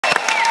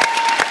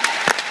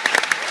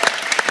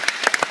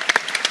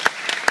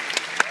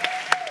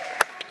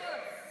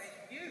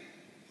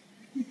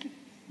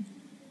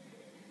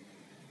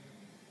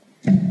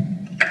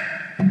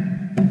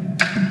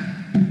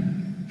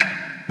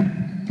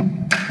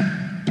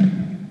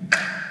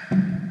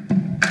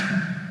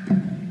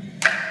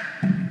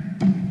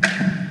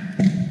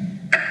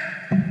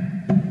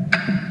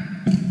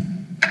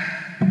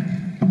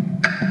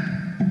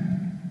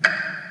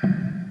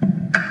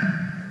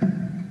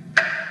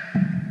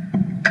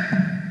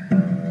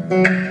Here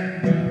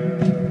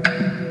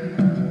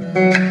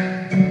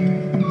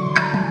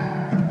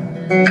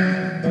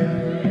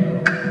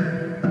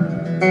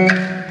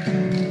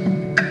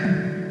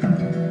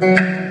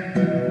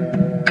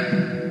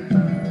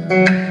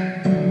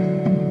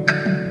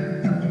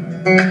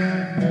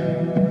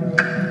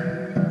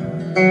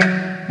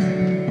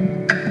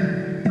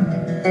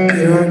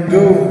I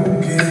go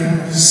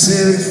again,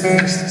 silly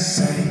things to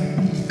say.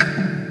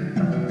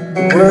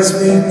 The words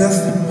mean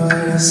nothing, but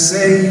I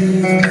say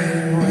them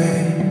anyway.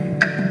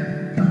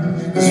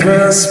 'Cause when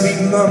I speak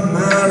my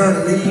mind,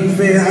 I leave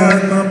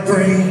behind my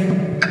brain.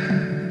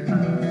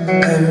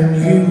 Having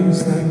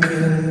used like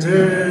getting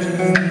dirty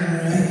in the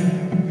rain.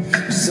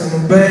 'Cause I'm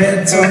a bad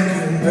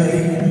talking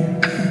baby,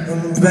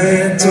 I'm a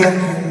bad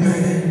talking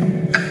man.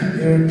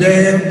 You're a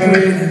damn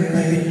pretty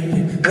lady,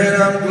 and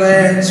I'm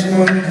glad you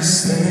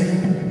understand.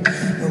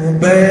 I'm a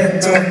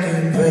bad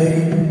talking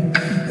baby,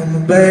 I'm a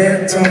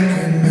bad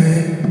talking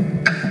man.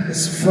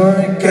 It's a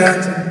funny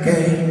kind of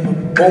game,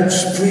 but won't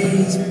you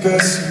please,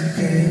 because you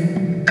can.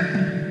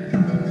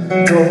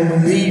 Don't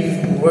believe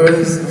the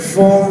words that are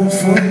falling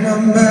from my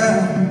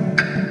mouth.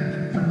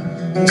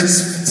 Just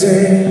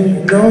pretend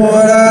you know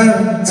what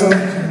I'm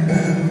talking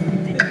about.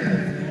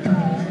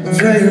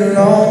 Play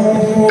along,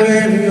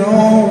 baby,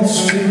 on the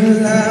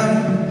street loud.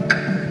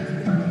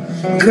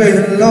 Play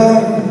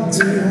along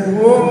to the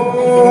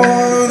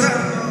world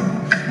now.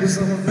 'Cause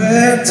I'm a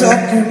bad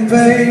talking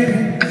baby,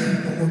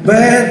 I'm a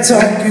bad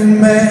talking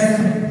man.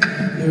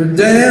 You're a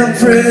damn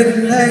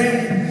pretty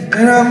lady,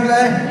 and I'm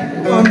glad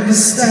you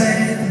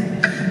understand.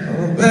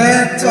 I'm a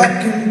bad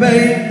talking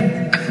baby,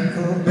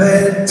 I'm a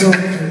bad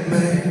talking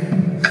man.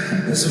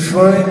 It's a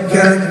funny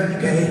kind of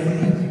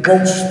game,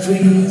 won't you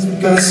please,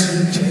 because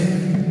you can.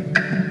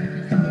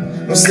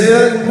 I'm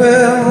still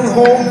well,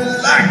 hold me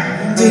like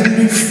I did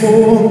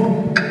before.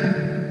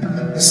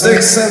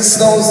 Sticks and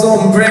stones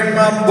don't break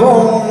my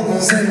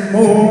bones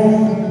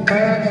anymore.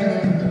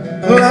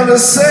 But I'm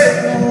just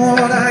saying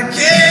what I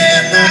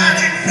cannot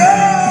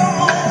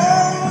ignore.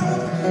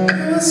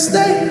 You're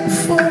staying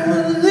for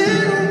a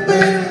little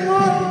bit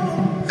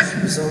more.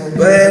 'Cause I'm a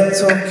bad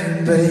talking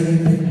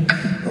baby,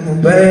 I'm a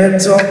bad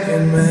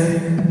talking man.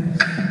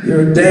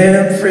 You're a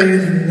damn pretty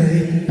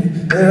lady,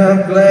 and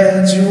I'm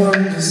glad you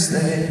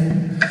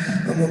understand.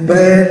 I'm a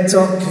bad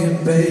talking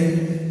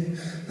baby,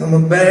 I'm a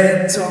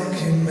bad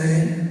talking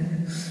man.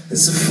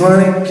 It's a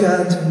funny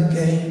kind of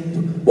game,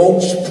 but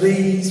won't you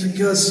please,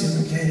 because you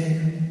can.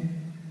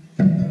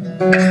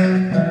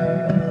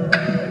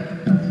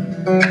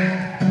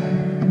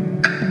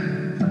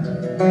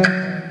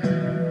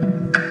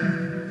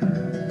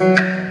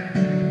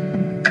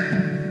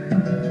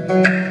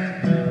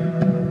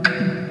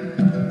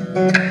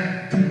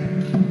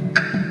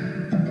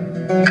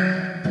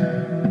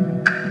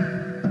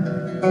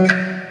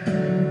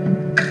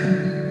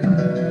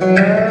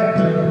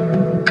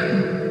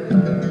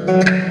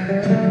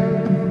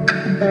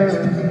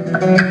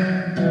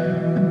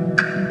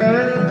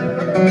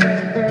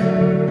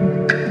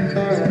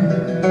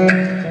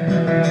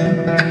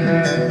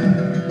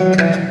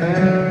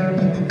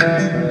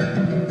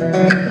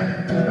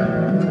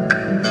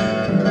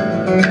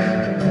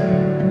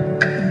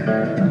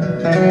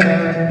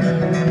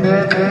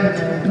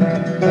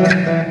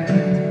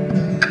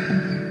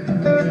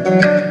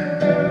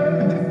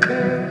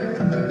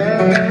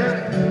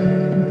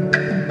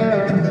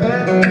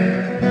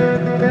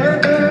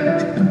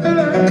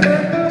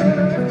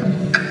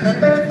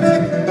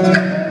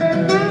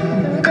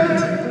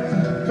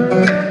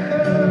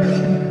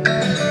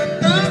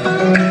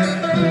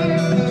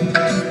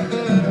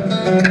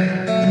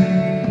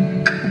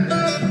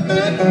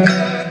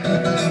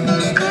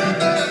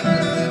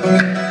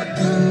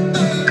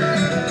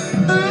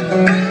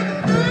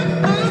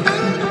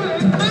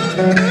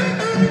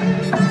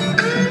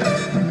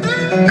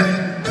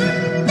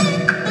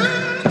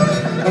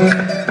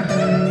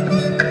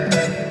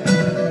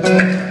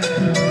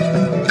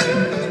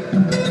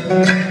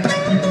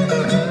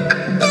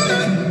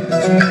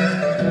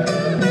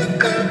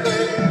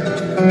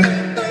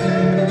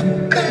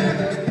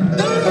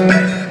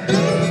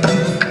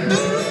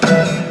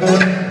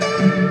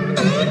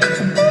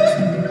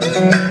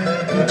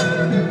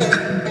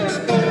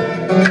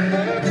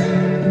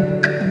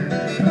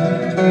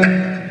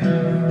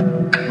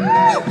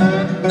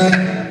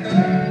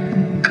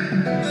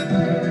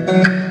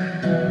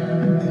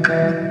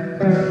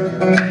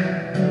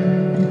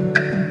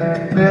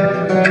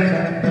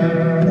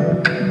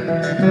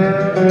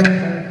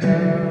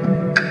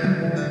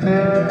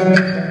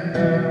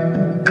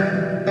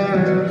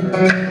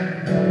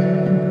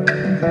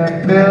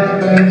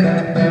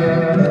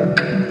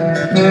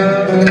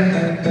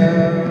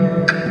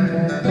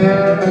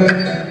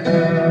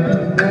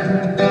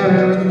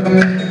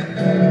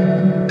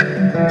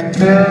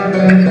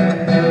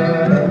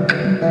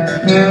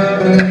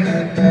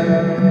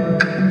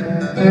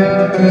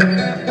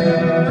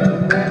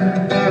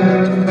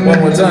 One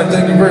more time,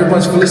 thank you very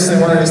much for listening.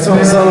 My name is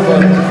Tony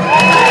Sullivan.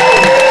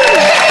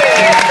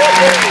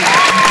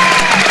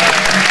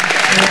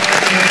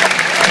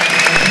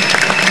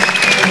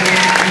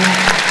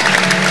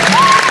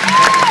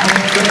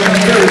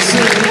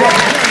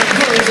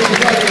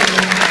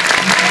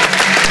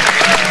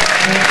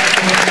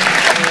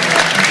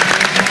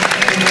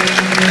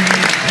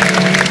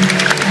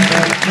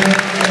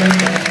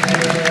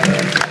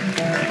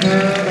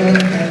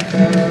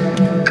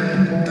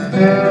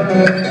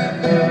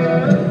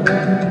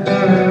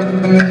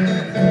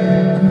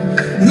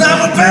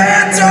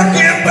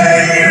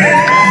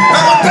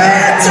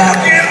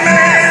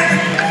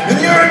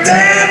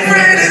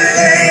 pretty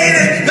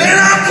lady, and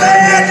I'm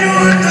glad you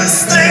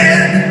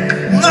understand.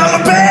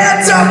 I'm a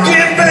bad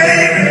talking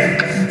baby,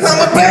 I'm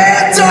a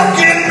bad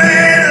talking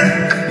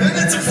man, and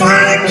it's a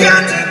funny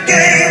kind of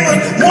game, but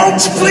won't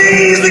you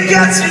please, we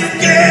got you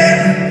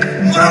again.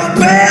 I'm a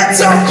bad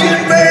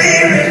talking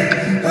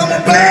baby, I'm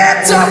a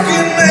bad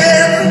talking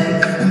man,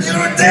 and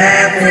you're a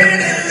damn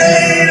pretty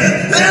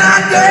lady, and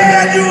I'm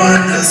glad you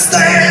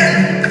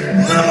understand.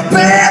 I'm a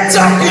bad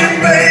talking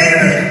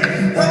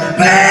baby, I'm a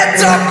bad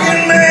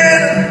talking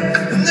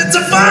man, and it's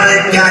a funny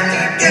kind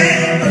of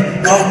game, but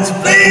won't you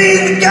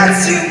please, we got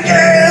you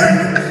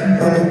again.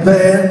 I'm a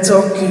bad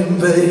talking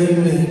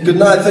baby. Good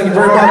night, thank you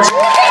very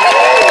much.